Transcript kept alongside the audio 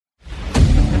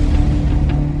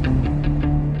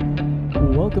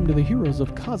welcome to the Heroes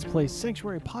of Cosplay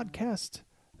Sanctuary podcast.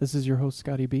 This is your host,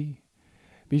 Scotty B.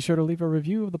 Be sure to leave a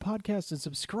review of the podcast and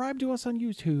subscribe to us on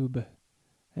YouTube.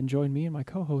 And join me and my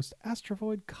co-host,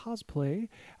 Astrovoid Cosplay,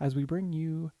 as we bring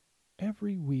you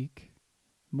every week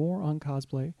more on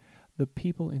cosplay, the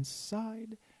people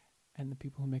inside, and the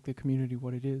people who make the community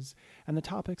what it is, and the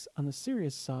topics on the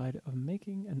serious side of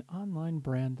making an online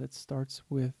brand that starts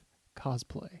with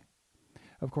cosplay.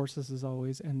 Of course, this is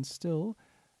always and still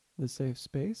the safe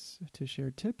space to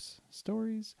share tips,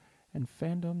 stories, and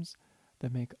fandoms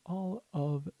that make all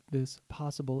of this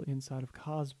possible inside of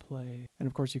cosplay. And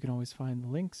of course, you can always find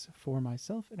links for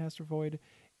myself and Astrovoid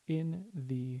in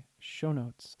the show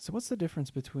notes. So what's the difference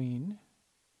between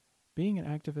being an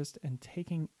activist and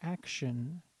taking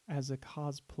action as a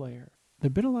cosplayer? There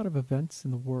have been a lot of events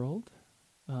in the world,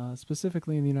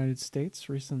 specifically in the United States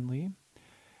recently,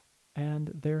 and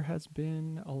there has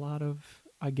been a lot of,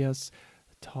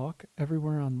 talk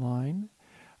everywhere online.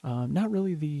 Not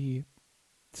really the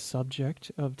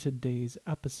subject of today's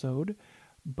episode,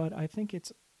 but I think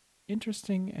it's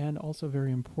interesting and also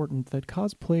very important that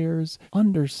cosplayers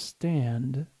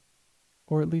understand,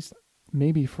 or at least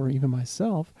maybe for even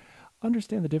myself,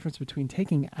 understand the difference between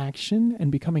taking action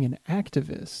and becoming an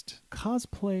activist.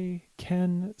 Cosplay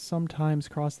can sometimes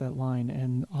cross that line,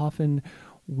 and often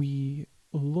we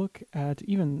look at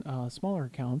even smaller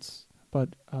accounts,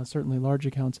 but certainly large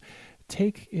accounts,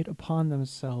 take it upon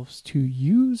themselves to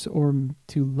use or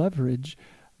to leverage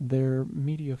their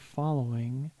media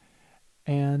following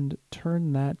and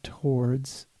turn that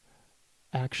towards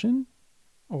action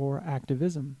or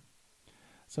activism.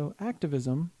 So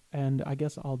activism, and I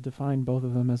guess I'll define both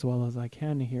of them as well as I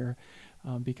can here,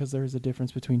 because there is a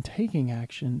difference between taking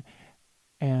action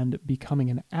and becoming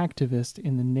an activist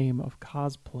in the name of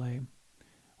cosplay,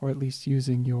 or at least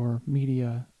using your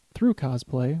media through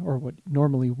cosplay, or what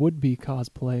normally would be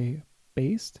cosplay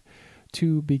based,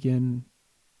 to begin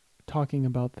talking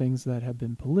about things that have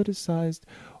been politicized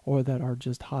or that are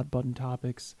just hot button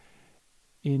topics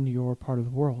in your part of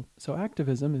the world. So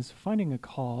activism is finding a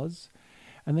cause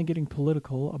and then getting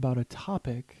political about a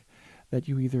topic that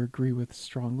you either agree with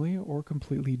strongly or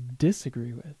completely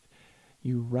disagree with.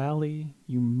 You rally,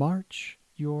 you march,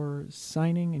 you're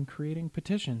signing and creating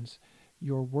petitions,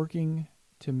 you're working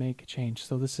to make change.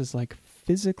 So this is like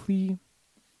physically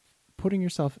putting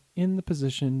yourself in the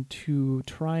position to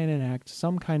try and enact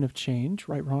some kind of change,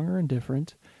 right, wrong, or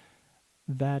indifferent,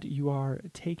 that you are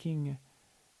taking,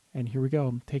 and here we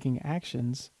go, taking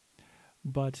actions,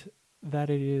 but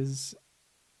that it is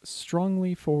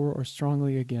strongly for or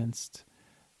strongly against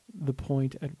the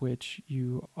point at which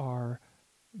you are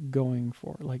going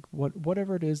for. Like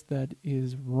whatever it is that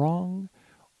is wrong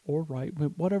or right,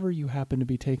 whatever you happen to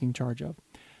be taking charge of,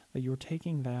 that you're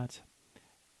taking that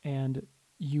and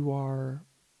you are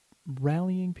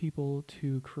rallying people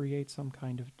to create some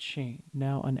kind of change.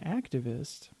 Now, an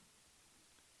activist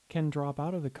can drop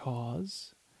out of the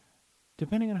cause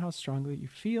depending on how strongly you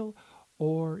feel,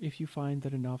 or if you find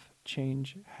that enough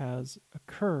change has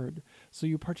occurred. So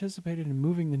you participated in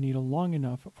moving the needle long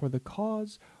enough for the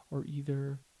cause, or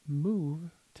either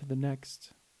move to the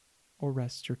next or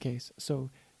rest your case. So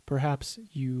perhaps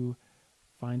you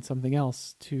find something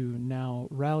else to now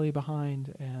rally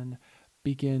behind and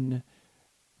begin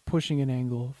pushing an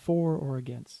angle for or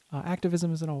against.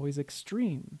 Activism isn't always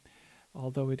extreme,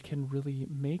 although it can really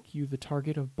make you the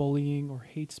target of bullying or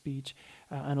hate speech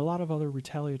and a lot of other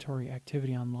retaliatory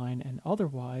activity online and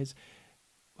otherwise.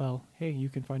 Well, hey, you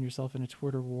can find yourself in a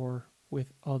Twitter war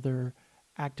with other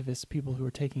activists, people who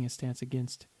are taking a stance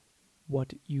against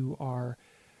what you are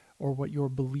or what your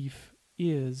belief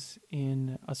is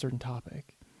in a certain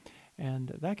topic.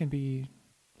 And that can be,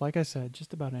 like I said,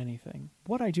 just about anything.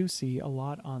 What I do see a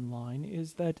lot online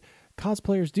is that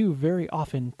cosplayers do very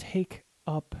often take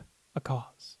up a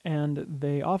cause, and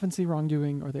they often see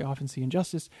wrongdoing or they often see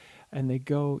injustice, and they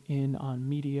go in on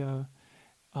media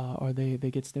or they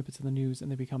get snippets of the news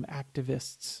and they become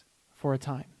activists for a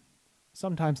time.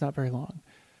 Sometimes not very long.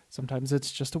 Sometimes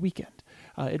it's just a weekend.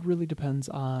 It really depends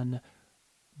on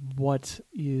what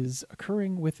is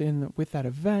occurring with that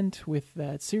event, with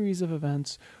that series of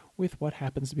events, with what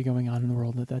happens to be going on in the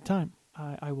world at that time.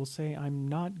 I will say I'm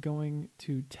not going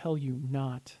to tell you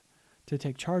not to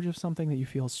take charge of something that you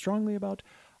feel strongly about.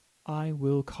 I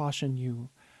will caution you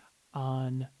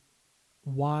on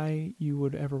why you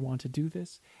would ever want to do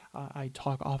this. I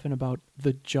talk often about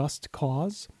the just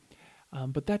cause,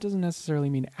 but that doesn't necessarily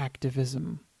mean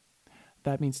activism.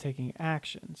 That means taking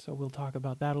action. So we'll talk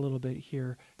about that a little bit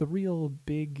here. The real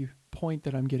big point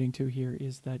that I'm getting to here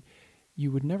is that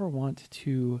you would never want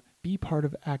to be part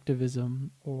of activism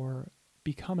or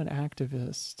become an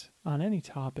activist on any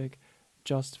topic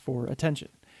just for attention.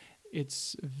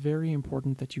 It's very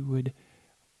important that you would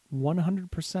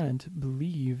 100%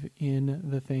 believe in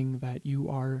the thing that you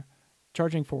are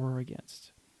charging for or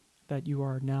against, that you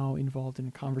are now involved in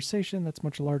a conversation that's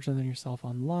much larger than yourself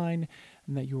online,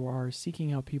 and that you are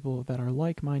seeking out people that are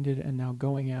like-minded and now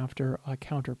going after a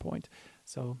counterpoint.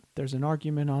 So there's an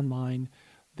argument online,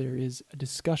 there is a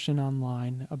discussion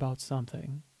online about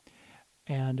something,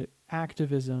 and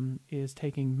activism is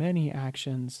taking many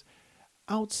actions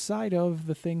outside of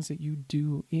the things that you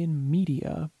do in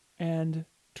media and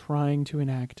trying to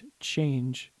enact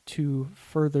change to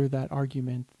further that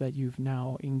argument that you've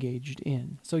now engaged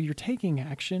in. So you're taking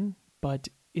action, but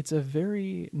it's a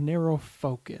very narrow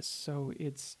focus. So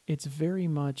it's very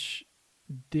much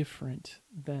different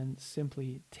than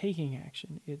simply taking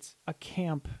action. It's a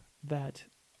camp that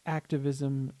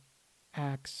activism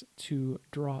acts to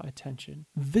draw attention.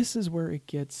 This is where it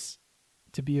gets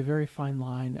to be a very fine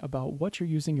line about what you're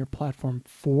using your platform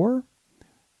for.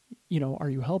 Are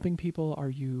you helping people? Are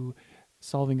you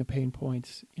solving a pain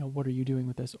point? What are you doing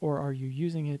with this? Or are you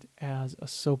using it as a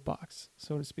soapbox,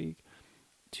 so to speak,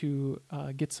 to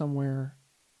get somewhere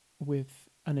with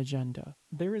an agenda?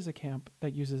 There is a camp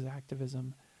that uses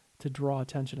activism to draw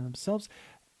attention to themselves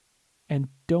and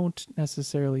don't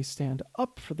necessarily stand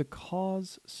up for the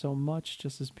cause so much,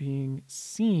 just as being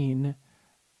seen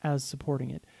as supporting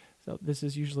it. So this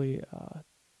is usually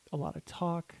a lot of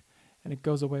talk, and it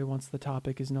goes away once the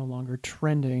topic is no longer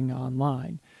trending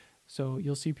online. So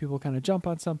you'll see people kind of jump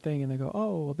on something and they go,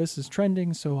 oh, well, this is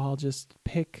trending, so I'll just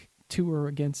pick to or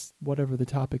against whatever the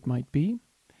topic might be.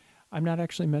 I'm not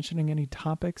actually mentioning any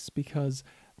topics because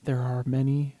there are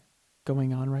many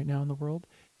going on right now in the world.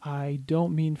 I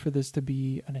don't mean for this to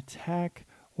be an attack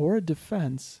or a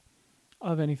defense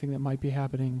of anything that might be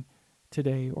happening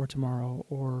today or tomorrow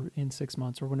or in 6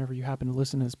 months or whenever you happen to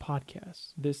listen to this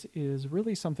podcast. This is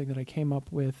really something that I came up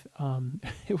with.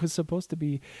 It was supposed to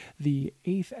be the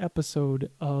 8th episode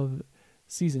of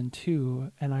season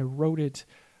 2, and I wrote it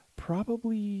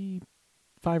probably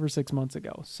 5 or 6 months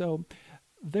ago. So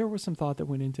there was some thought that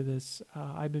went into this.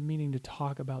 I've been meaning to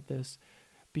talk about this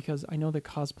because I know that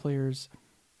cosplayers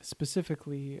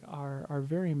specifically are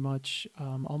very much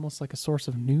almost like a source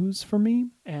of news for me,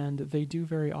 and they do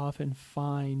very often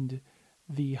find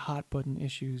the hot button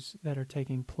issues that are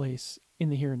taking place in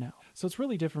the here and now. So it's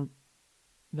really different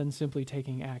than simply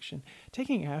taking action.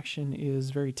 Taking action is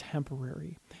very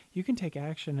temporary. You can take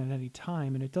action at any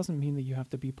time, and it doesn't mean that you have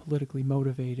to be politically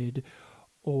motivated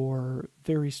or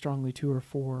very strongly to or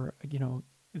for,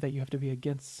 that you have to be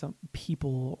against some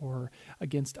people or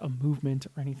against a movement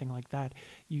or anything like that.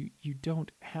 You don't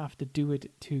have to do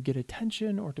it to get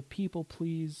attention or to people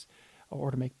please or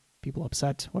to make people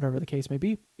upset, whatever the case may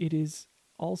be. It is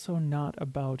also not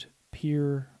about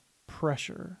peer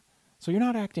pressure. So you're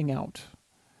not acting out.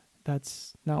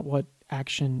 That's not what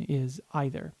action is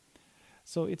either.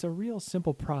 So it's a real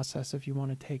simple process if you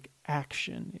want to take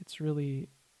action. It's really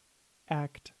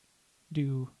act,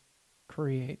 do,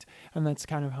 create. And that's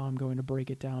kind of how I'm going to break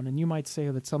it down. And you might say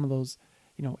that some of those,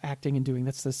 acting and doing,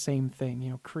 that's the same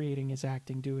thing. Creating is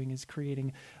acting, doing is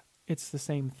creating. It's the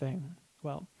same thing.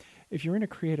 Well, if you're in a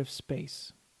creative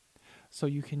space, so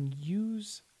you can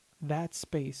use that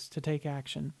space to take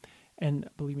action. And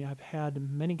believe me, I've had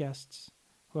many guests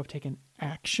who have taken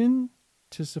action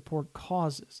to support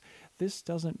causes. This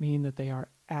doesn't mean that they are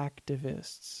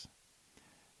activists,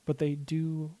 but they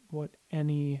do what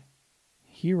any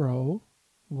hero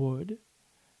would.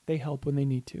 They help when they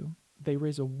need to. They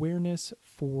raise awareness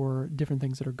for different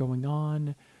things that are going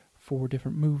on, for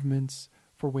different movements,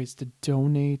 for ways to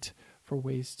donate, for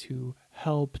ways to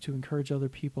help, to encourage other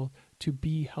people to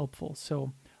be helpful.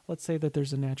 So let's say that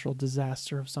there's a natural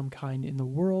disaster of some kind in the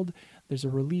world. There's a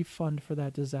relief fund for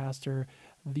that disaster.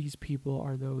 These people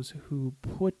are those who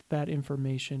put that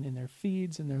information in their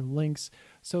feeds and their links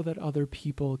so that other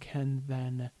people can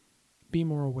then be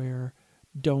more aware,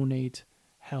 donate,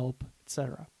 help,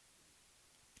 etc.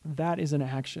 That is an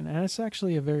action, and it's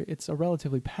actually it's a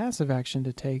relatively passive action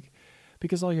to take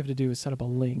because all you have to do is set up a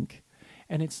link,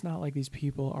 and it's not like these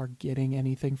people are getting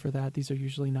anything for that. These are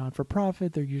usually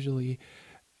not-for-profit. They're usually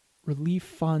relief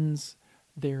funds.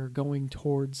 They're going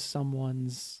towards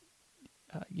someone's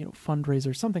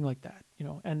fundraiser, something like that,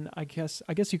 and I guess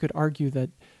you could argue that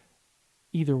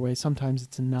either way, sometimes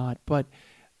it's not, but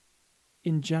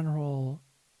in general,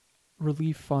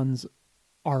 relief funds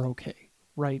are okay,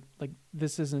 right? Like,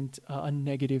 this isn't a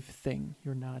negative thing.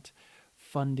 You're not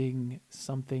funding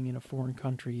something in a foreign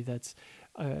country that's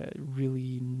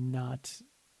really not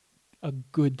a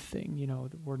good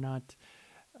thing. We're not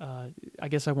I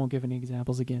guess I won't give any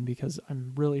examples again because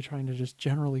I'm really trying to just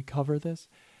generally cover this.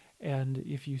 And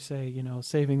if you say,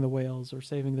 saving the whales or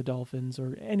saving the dolphins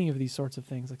or any of these sorts of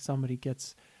things, like somebody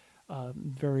gets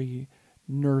very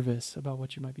nervous about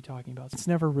what you might be talking about. It's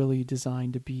never really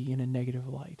designed to be in a negative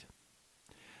light.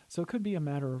 So it could be a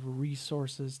matter of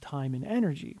resources, time, and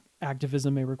energy.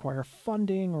 Activism may require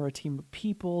funding or a team of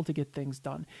people to get things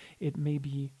done. It may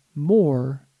be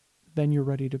more than you're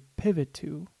ready to pivot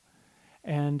to.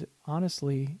 And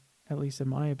honestly, at least in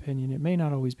my opinion, it may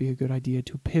not always be a good idea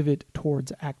to pivot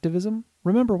towards activism.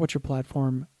 Remember what your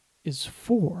platform is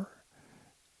for,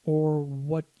 or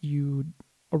what you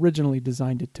originally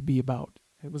designed it to be about.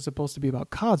 It was supposed to be about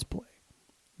cosplay,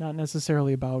 not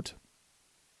necessarily about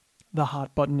the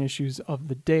hot button issues of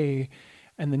the day,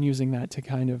 and then using that to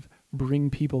kind of bring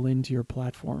people into your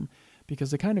platform.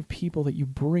 Because the kind of people that you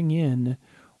bring in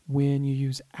when you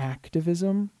use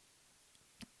activism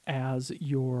as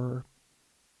your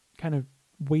kind of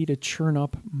way to churn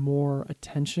up more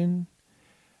attention,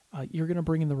 you're going to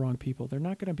bring in the wrong people. They're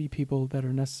not going to be people that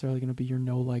are necessarily going to be your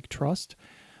know, like, trust.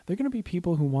 They're going to be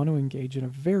people who want to engage in a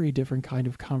very different kind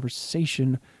of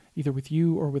conversation, either with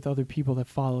you or with other people that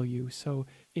follow you. So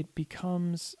it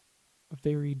becomes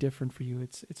very different for you.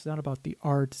 It's not about the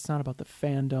art. It's not about the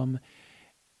fandom.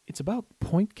 It's about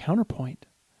point counterpoint.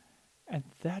 And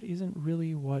that isn't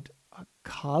really what a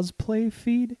cosplay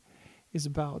feed is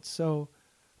about. So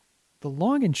the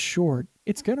long and short,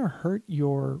 it's going to hurt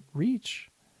your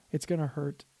reach. It's going to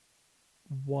hurt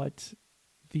what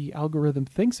the algorithm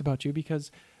thinks about you, because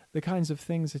the kinds of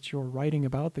things that you're writing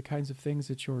about, the kinds of things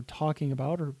that you're talking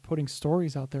about or putting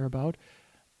stories out there about,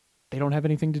 they don't have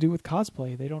anything to do with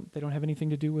cosplay. They don't have anything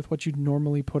to do with what you'd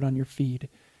normally put on your feed.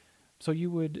 So you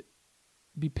would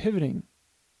be pivoting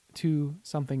to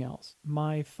something else.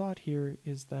 My thought here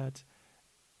is that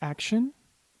action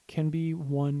can be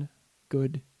one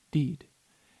good deed.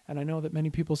 And I know that many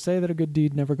people say that a good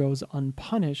deed never goes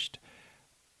unpunished,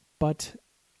 but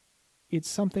it's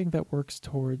something that works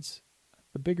towards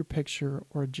the bigger picture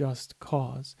or a just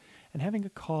cause. And having a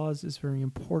cause is very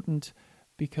important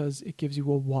because it gives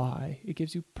you a why. It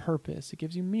gives you purpose. It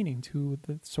gives you meaning to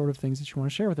the sort of things that you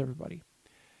want to share with everybody.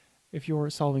 If you're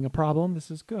solving a problem,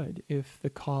 this is good. If the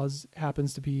cause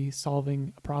happens to be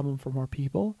solving a problem for more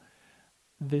people,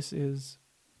 this is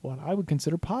what I would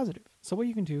consider positive. So what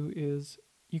you can do is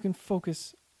you can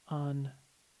focus on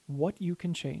what you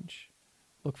can change.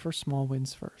 Look for small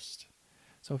wins first.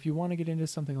 So if you want to get into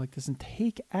something like this and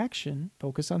take action,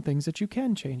 focus on things that you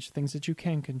can change, things that you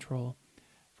can control.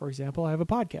 For example, I have a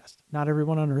podcast. Not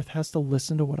everyone on earth has to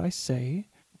listen to what I say,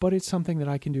 but it's something that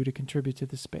I can do to contribute to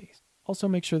the space. Also,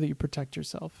 make sure that you protect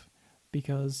yourself,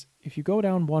 because if you go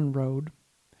down one road,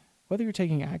 whether you're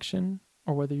taking action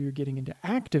or whether you're getting into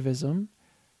activism,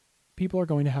 people are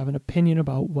going to have an opinion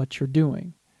about what you're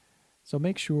doing. So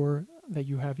make sure that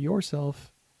you have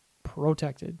yourself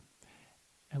protected.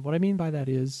 And what I mean by that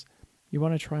is you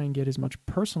want to try and get as much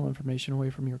personal information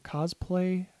away from your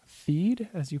cosplay feed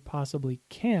as you possibly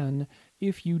can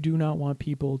if you do not want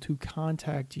people to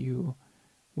contact you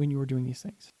when you are doing these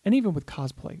things. And even with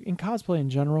cosplay, in cosplay in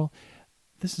general,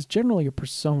 this is generally a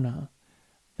persona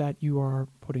that you are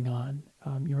putting on.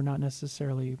 You're not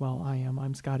necessarily,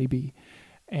 I'm Scotty B.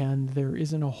 And there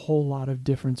isn't a whole lot of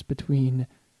difference between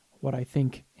what I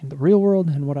think in the real world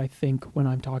and what I think when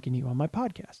I'm talking to you on my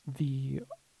podcast. The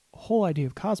whole idea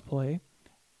of cosplay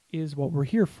is what we're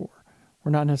here for.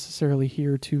 We're not necessarily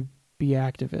here to be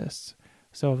activists.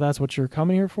 So if that's what you're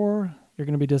coming here for, you're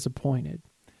going to be disappointed.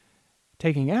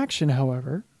 Taking action,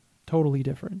 however, totally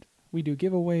different. We do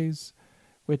giveaways,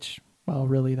 which,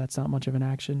 really, that's not much of an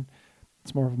action.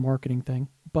 It's more of a marketing thing.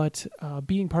 But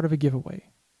being part of a giveaway,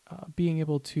 being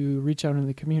able to reach out in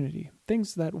the community,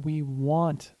 things that we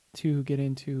want to get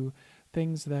into,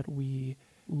 things that we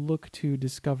look to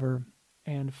discover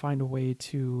and find a way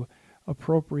to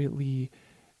appropriately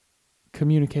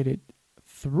communicate it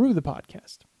through the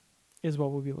podcast is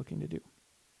what we'll be looking to do.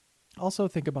 Also,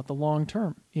 think about the long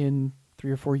term. In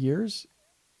 3 or 4 years,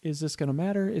 is this going to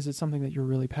matter? Is it something that you're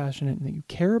really passionate and that you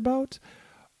care about?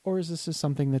 Or is this just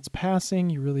something that's passing,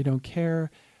 you really don't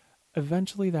care?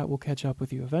 Eventually that will catch up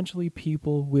with you. Eventually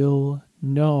people will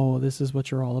know this is what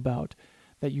you're all about,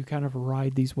 that you kind of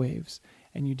ride these waves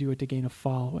and you do it to gain a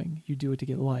following. You do it to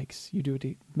get likes. You do it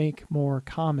to make more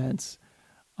comments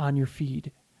on your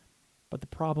feed. But the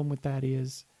problem with that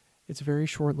is it's very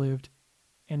short-lived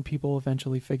and people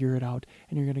eventually figure it out.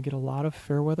 And you're going to get a lot of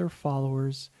fair weather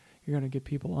followers. You're going to get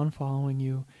people unfollowing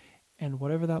you. And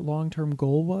whatever that long-term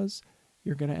goal was,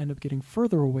 you're going to end up getting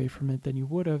further away from it than you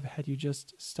would have had you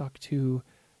just stuck to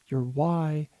your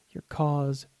why, your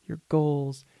cause, your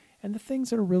goals, and the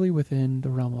things that are really within the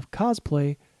realm of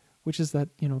cosplay, which is that,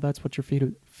 that's what your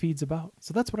feed's about.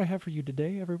 So that's what I have for you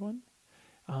today, everyone.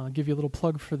 I'll give you a little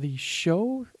plug for the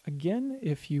show. Again,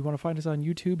 if you want to find us on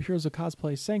YouTube, Heroes of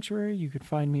Cosplay Sanctuary, you can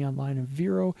find me online at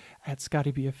Vero at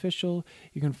ScottyBOfficial.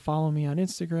 You can follow me on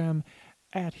Instagram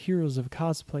at Heroes of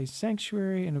Cosplay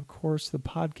Sanctuary, and of course the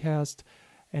podcast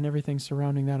and everything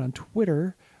surrounding that on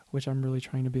Twitter, which I'm really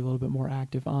trying to be a little bit more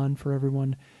active on for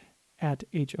everyone, at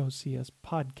HOCS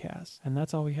Podcast. And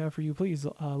that's all we have for you. Please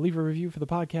leave a review for the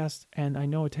podcast, and I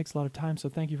know it takes a lot of time, so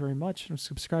thank you very much. And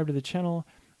subscribe to the channel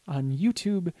on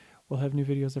YouTube. We'll have new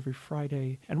videos every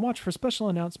Friday, and watch for special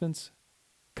announcements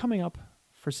coming up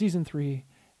for Season 3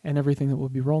 and everything that will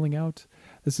be rolling out.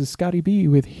 This is Scotty B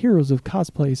with Heroes of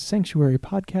Cosplay Sanctuary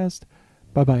Podcast.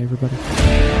 Bye-bye,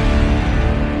 everybody.